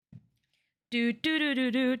Do do do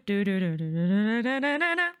do do do do do do do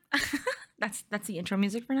do. That's the intro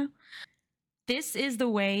music for now. This is The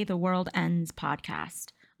Way the World Ends podcast,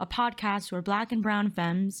 a podcast where Black and Brown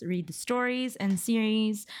Femmes read the stories and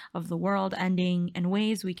series of the world ending and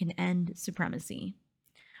ways we can end supremacy.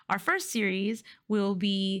 Our first series will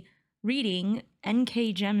be reading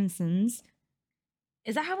N.K. Jemisin's.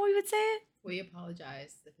 Is that how we would say it? We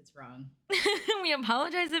apologize if it's wrong. We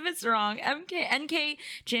apologize if it's wrong. N.K.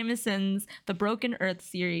 Jemisin's The Broken Earth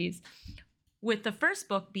series, with the first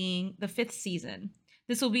book being the 5th season.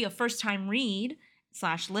 This will be a first-time read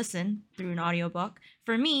 / listen through an audiobook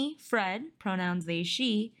for me, Fred, pronouns they,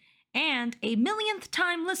 she, and a millionth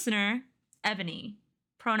time listener, Ebony,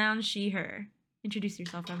 pronouns she, her. Introduce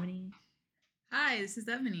yourself, Ebony. Hi, this is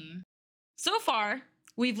Ebony. So far,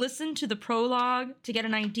 we've listened to the prologue to get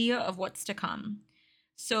an idea of what's to come.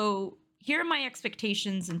 So here are my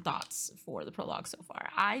expectations and thoughts for the prologue so far.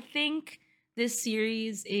 I think this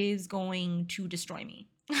series is going to destroy me.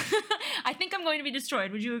 I think I'm going to be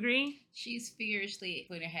destroyed. Would you agree? She's furiously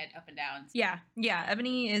putting her head up and down. Yeah.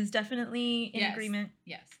 Ebony is definitely in agreement.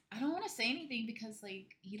 Yes. I don't want to say anything because,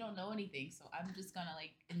 you don't know anything. So I'm just going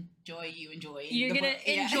to, enjoy you enjoying You're going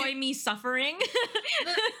to enjoy me suffering?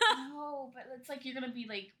 No, but it's like you're going to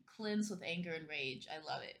be, cleansed with anger and rage. I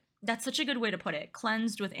love it. That's such a good way to put it.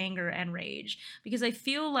 Cleansed with anger and rage. Because I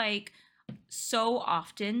feel like so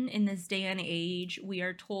often in this day and age, we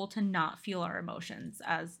are told to not feel our emotions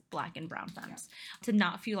as Black and Brown femmes, to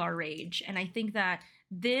not feel our rage. And I think that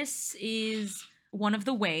this is one of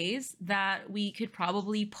the ways that we could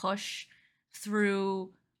probably push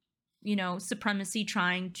through, supremacy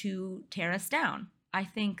trying to tear us down. I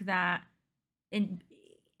think that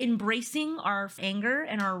embracing our anger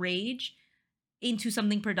and our rage into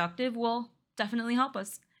something productive will definitely help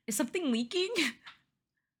us. Is something leaking?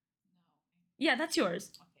 Yeah, that's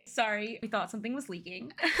yours. Okay. Sorry, we thought something was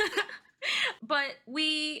leaking. But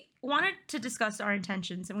we wanted to discuss our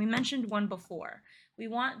intentions, and we mentioned one before. We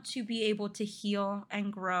want to be able to heal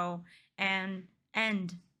and grow and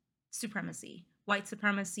end supremacy, white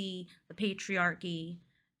supremacy, the patriarchy,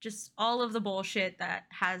 just all of the bullshit that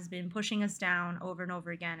has been pushing us down over and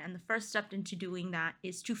over again. And the first step into doing that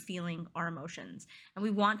is to feeling our emotions. And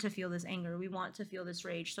we want to feel this anger. We want to feel this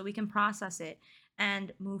rage so we can process it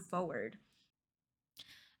and move forward.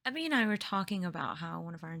 Ebony and I were talking about how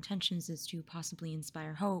one of our intentions is to possibly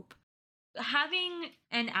inspire hope. Having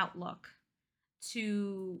an outlook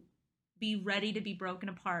to be ready to be broken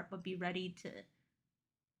apart, but be ready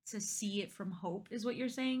to see it from hope is what you're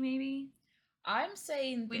saying, maybe? I'm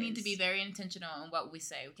saying we need to be very intentional in what we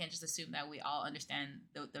say. We can't just assume that we all understand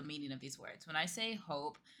the meaning of these words. When I say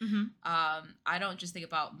hope, I don't just think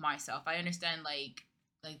about myself. I understand, like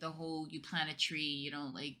the whole, you plant a tree, you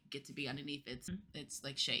don't get to be underneath it's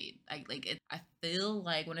like shade. I feel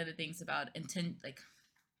like one of the things about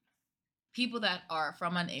people that are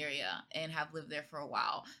from an area and have lived there for a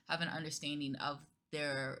while have an understanding of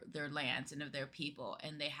their lands and of their people,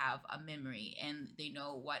 and they have a memory and they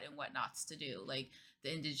know what and what not to do. Like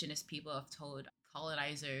the indigenous people have told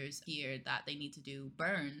colonizers here that they need to do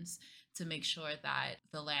burns to make sure that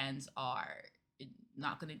the lands are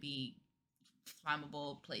not going to be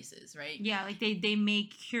flammable places, right? Yeah, they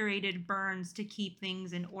make curated burns to keep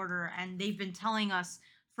things in order, and they've been telling us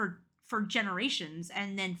for generations,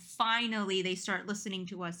 and then finally they start listening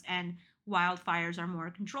to us, and wildfires are more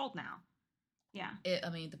controlled now. Yeah.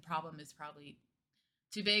 The problem is probably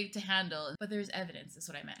too big to handle, but there's evidence. That's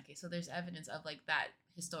what I meant. Okay, so there's evidence of that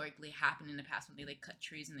historically happened in the past when they cut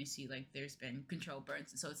trees and they see there's been controlled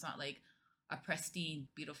burns, and so it's not a pristine,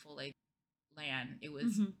 beautiful land. It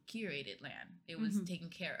was curated land. It was taken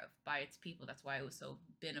care of by its people. That's why it was so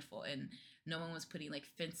beneficial, and no one was putting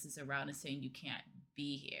fences around and saying you can't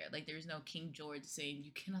be here. There's no King George saying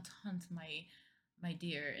you cannot hunt my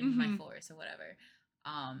deer in my forest or whatever.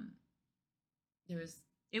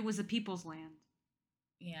 It was a people's land.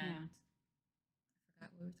 Yeah. I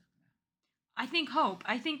forgot what we were talking about. I think hope.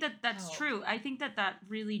 I think that's true. I think that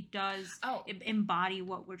really does embody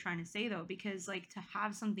what we're trying to say, though, because to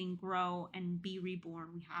have something grow and be reborn,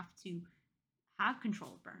 we have to have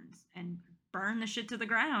controlled burns and burn the shit to the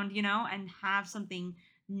ground, and have something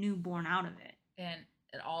new born out of it. And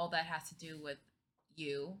all that has to do with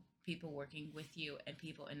you, people working with you, and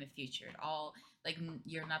people in the future. It all,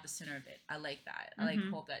 you're not the center of it. I like that. I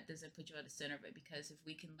hope that doesn't put you at the center of it, because if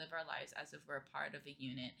we can live our lives as if we're a part of a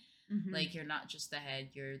unit, you're not just the head,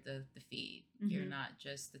 you're the feet. You're not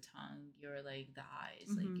just the tongue, you're the eyes.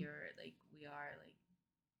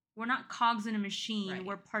 We're not cogs in a machine. Right.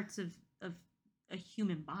 We're parts of a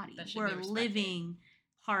human body. We're living,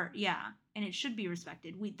 heart, yeah, and it should be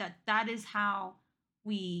respected. That is how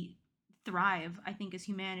we thrive, I think, as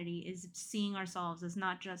humanity, is seeing ourselves as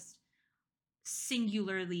not just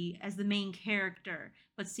singularly as the main character,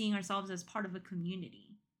 but seeing ourselves as part of a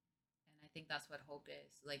community. And I think that's what hope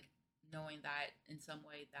is, like knowing that in some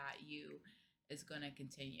way that you is going to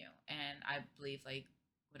continue. And I believe like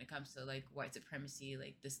when it comes to like white supremacy,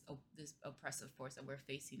 like this oppressive force that we're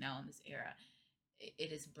facing now in this era,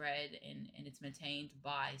 it is bred and it's maintained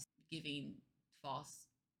by giving false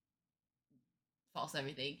false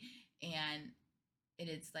everything, and it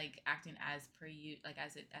is like acting as per you, like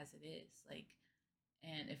as it is, like,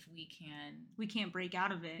 and if We can't break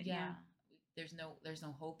out of it. yeah, there's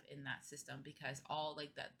no hope in that system because all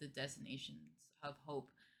like that the designations of hope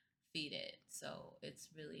feed it. So it's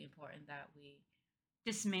really important that we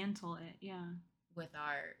Dismantle it, yeah. with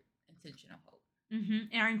our intentional hope.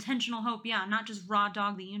 Mm-hmm. Our intentional hope, yeah, not just raw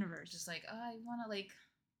dog the universe. Just like, oh, I want to like.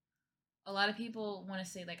 A lot of people want to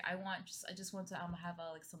say like, I just want to have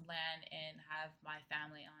like some land and have my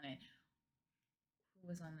family on it. Who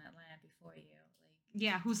was on that land before you?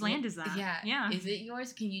 Yeah, whose land is that? Yeah, yeah. Is it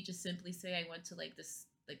yours? Can you just simply say I went to like this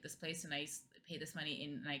place and I paid this money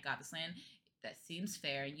and I got this land? That seems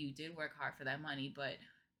fair. You did work hard for that money, but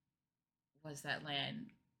was that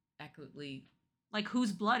land equitably, like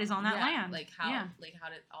whose blood is on that land? Like how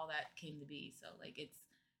did all that came to be? So like it's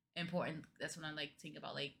important. That's when I like think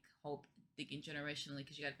about like hope, thinking generationally,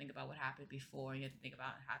 because you got to think about what happened before and you have to think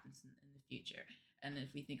about what happens in the future. And if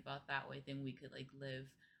we think about that way, then we could like live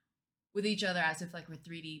with each other as if like we're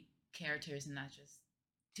 3D characters and not just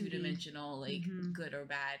two-dimensional, like good or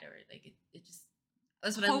bad, or like it just,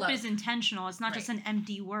 that's what hope I love. is intentional. It's not just an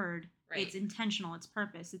empty word. Right. It's intentional. It's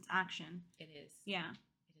purpose. It's action. It is. Yeah.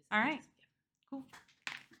 It is. All right. Yeah. Cool.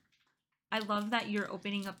 I love that you're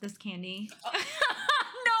opening up this candy. No,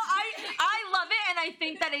 I love it, and I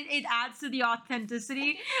think that it adds to the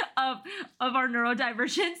authenticity of our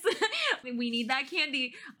neurodivergence. We need that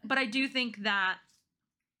candy, but I do think that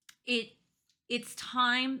it's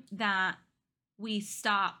time that we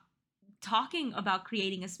stop talking about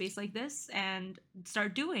creating a space like this and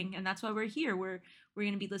start doing. And that's why we're here. We're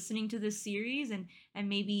going to be listening to this series and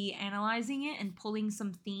maybe analyzing it and pulling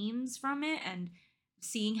some themes from it and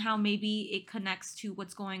seeing how maybe it connects to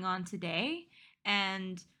what's going on today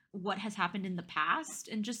and what has happened in the past,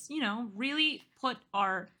 and just, really put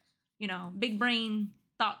our, big brain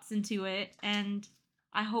thoughts into it. And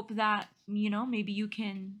I hope that, maybe you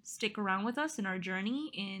can stick around with us in our journey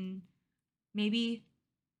in maybe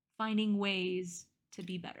finding ways to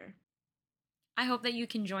be better. I hope that you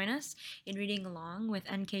can join us in reading along with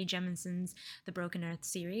N.K. Jemisin's The Broken Earth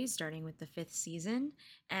series, starting with the 5th season.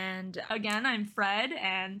 And again, I'm Fred,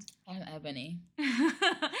 and I'm Ebony.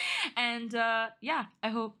 and yeah, I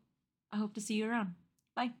hope to see you around.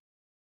 Bye.